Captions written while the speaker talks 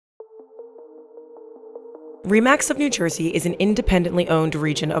RE/MAX of New Jersey is an independently owned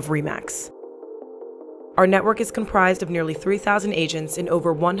region of RE/MAX. Our network is comprised of nearly 3,000 agents in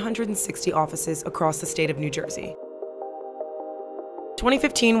over 160 offices across the state of New Jersey.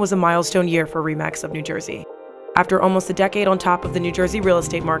 2015 was a milestone year for RE/MAX of New Jersey. After almost a decade on top of the New Jersey real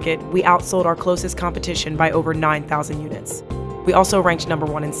estate market, we outsold our closest competition by over 9,000 units. We also ranked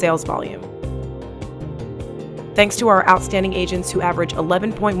 #1 in sales volume. Thanks to our outstanding agents who average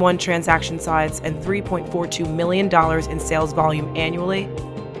 11.1 transaction size and $3.42 million in sales volume annually,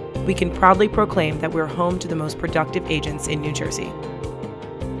 we can proudly proclaim that we're home to the most productive agents in New Jersey.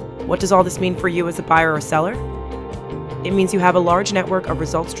 What does all this mean for you as a buyer or seller? It means you have a large network of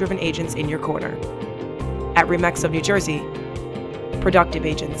results-driven agents in your corner. At RE/MAX of New Jersey, productive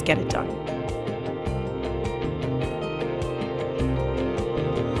agents get it done.